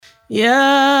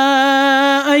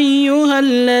يا أيها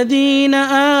الذين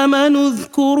آمنوا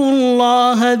اذكروا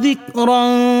الله ذكرا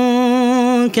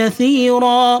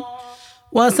كثيرا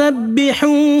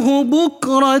وسبحوه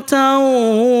بكرة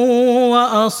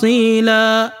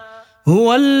وأصيلا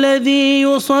هو الذي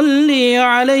يصلي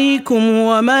عليكم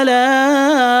وملائكته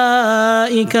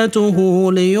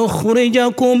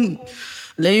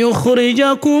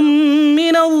ليخرجكم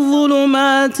من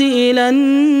الظلمات إلى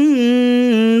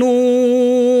النور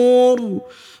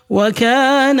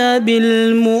وكان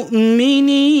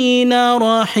بالمؤمنين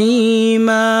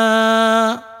رحيما.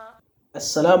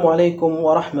 Assalamu alaikum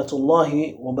wa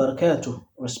rahmatullahi wa barakatuh.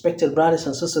 Respected brothers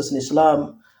and sisters in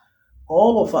Islam,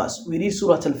 all of us, we read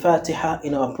Surah Al-Fatiha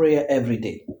in our prayer every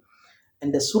day.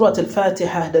 And the Surah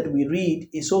Al-Fatiha that we read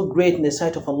is so great in the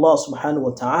sight of Allah subhanahu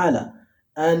wa ta'ala.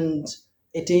 And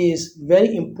it is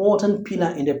very important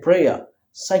pillar in the prayer,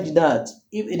 such that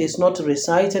if it is not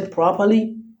recited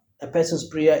properly, a person's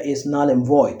prayer is null and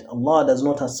void. Allah does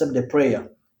not accept the prayer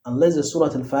unless the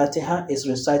Surah Al-Fatiha is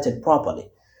recited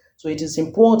properly. So it is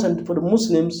important for the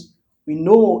Muslims, we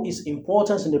know its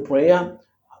importance in the prayer,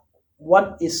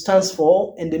 what it stands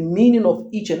for, and the meaning of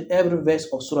each and every verse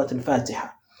of Surah Al-Fatiha.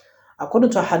 According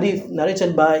to a hadith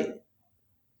narrated by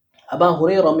Abu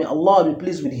Hurairah, may Allah be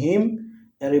pleased with him,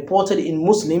 and reported in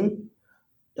Muslim,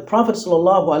 the Prophet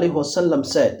ﷺ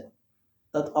said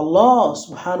that Allah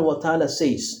subhanahu wa ta'ala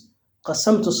says,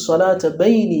 قَسَمْتُ الصَّلَاةَ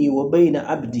بَيْنِي وَبَيْنَ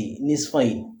عَبْدِي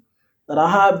نِصْفَيْنِ, that I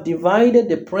have divided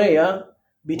the prayer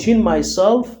between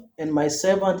myself and my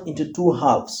servant into two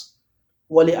halves.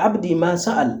 وَلِعَبْدِي مَا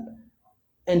سَأَلْ,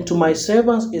 and to my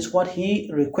servant is what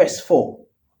he requests for.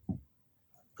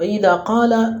 فَإِذَا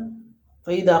قَالَ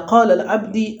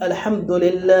الْعَبْدِ الْحَمْدُ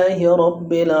لِلَّهِ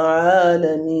رَبِّ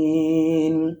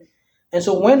الْعَالَمِينَ, and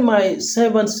so when my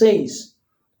servant says,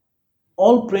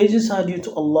 all praises are due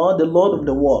to Allah, the Lord of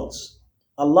the worlds,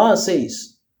 Allah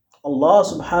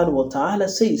subhanahu wa ta'ala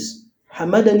says,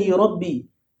 حَمَدَنِي رَبِّي,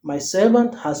 my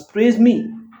servant has praised me.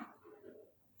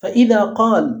 فَإِذَا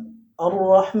قَالَ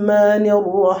الرَّحْمَنِ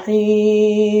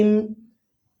الرَّحِيمِ,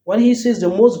 when he says the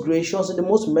most gracious and the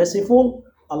most merciful,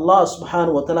 Allah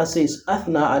subhanahu wa ta'ala says,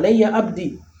 أَثْنَى عَلَيَّ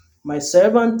abdi, my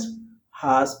servant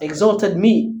has exalted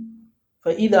me.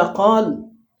 فَإِذَا قَالَ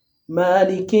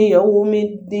مَالِكِ يَوْمِ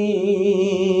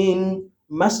الدِّينِ,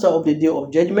 master of the day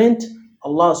of judgment,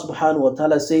 Allah subhanahu wa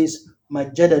ta'ala says,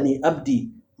 مَجَّدَنِي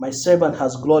abdi, my servant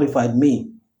has glorified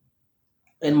me.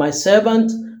 And my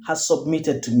servant has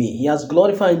submitted to me. He has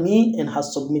glorified me and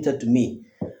has submitted to me.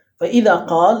 فَإِذَا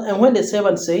قَالَ, and when the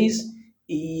servant says,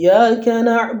 إِيَّاكَ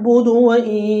نَعْبُدُ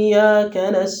وَإِيَّاكَ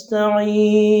نَسْتَعِينُ,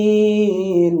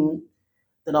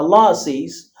 then Allah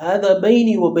says, هَذَا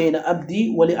بَيْنِي وَبَيْنَ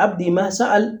عَبْدِي وَلِعَبْدِي مَا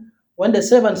سَأَلْ, when the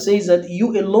servant says that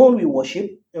you alone we worship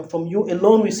and from you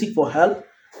alone we seek for help,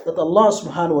 that Allah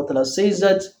subhanahu wa ta'ala says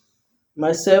that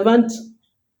my servant,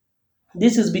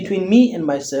 this is between me and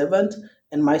my servant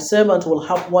will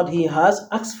have what he has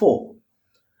asked for.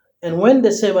 And when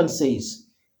the servant says,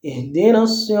 اهدنا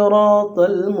الصراط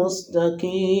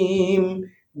المستقيم,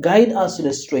 guide us to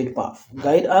the straight path,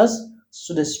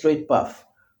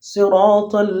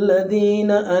 صراط الذين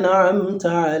أنعمت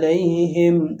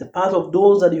عليهم, the path of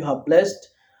those that you have blessed,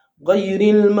 غير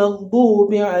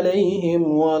المغضوب عليهم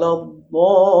ولا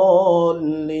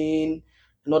الضالين,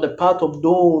 not the path of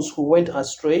those who went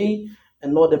astray,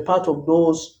 and not the path of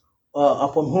those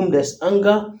upon whom there's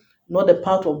anger, not the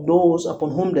path of those upon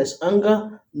whom there's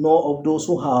anger, nor of those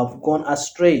who have gone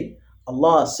astray.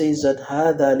 Allah says that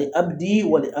هَذَا لِأَبْدِي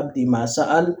وَلِأَبْدِي مَا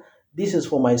سَأَلْ, this is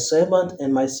for my servant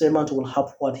and my servant will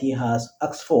have what he has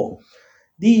asked for.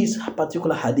 This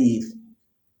particular hadith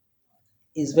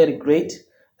is very great.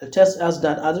 It tells us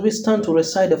that as we stand to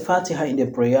recite the Fatiha in the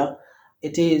prayer,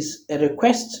 it is a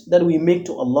request that we make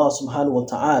to Allah subhanahu wa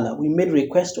ta'ala. We made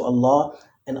request to Allah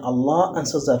and Allah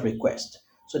answers that request.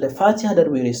 So the Fatiha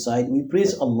that we recite, we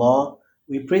praise Allah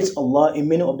in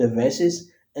many of the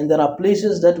verses, and there are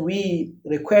places that we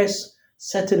request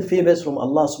certain favors from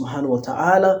Allah subhanahu wa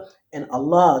ta'ala, and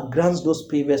Allah grants those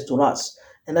favors to us.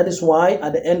 And that is why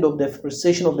at the end of the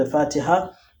recitation of the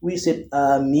Fatiha, we said,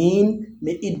 Ameen,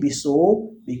 may it be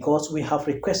so, because we have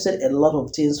requested a lot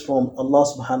of things from Allah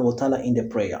subhanahu wa ta'ala in the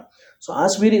prayer. So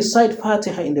as we recite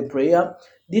Fatiha in the prayer,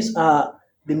 these are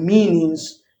the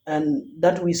meanings and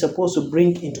that we're supposed to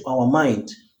bring into our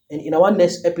mind. And in our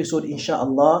next episode,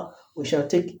 inshallah, we shall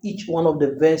take each one of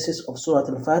the verses of Surah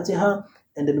Al-Fatiha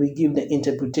and then we give the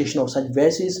interpretation of such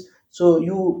verses. So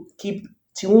you keep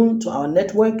tuned to our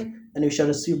network and you shall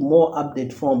receive more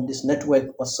updates from this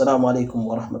network. Wassalamu alaikum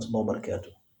wa rahmatullahi wa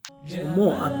barakatuh. For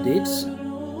more updates,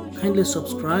 kindly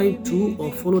subscribe to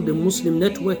or follow the Muslim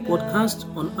Network podcast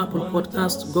on Apple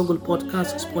Podcasts, Google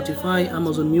Podcasts, Spotify,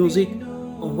 Amazon Music,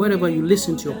 or wherever you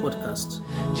listen to your podcasts.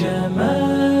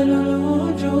 جمال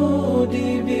الوجود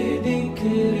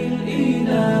بذكر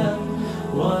الإله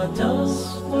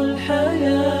وتصفو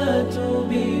الحياة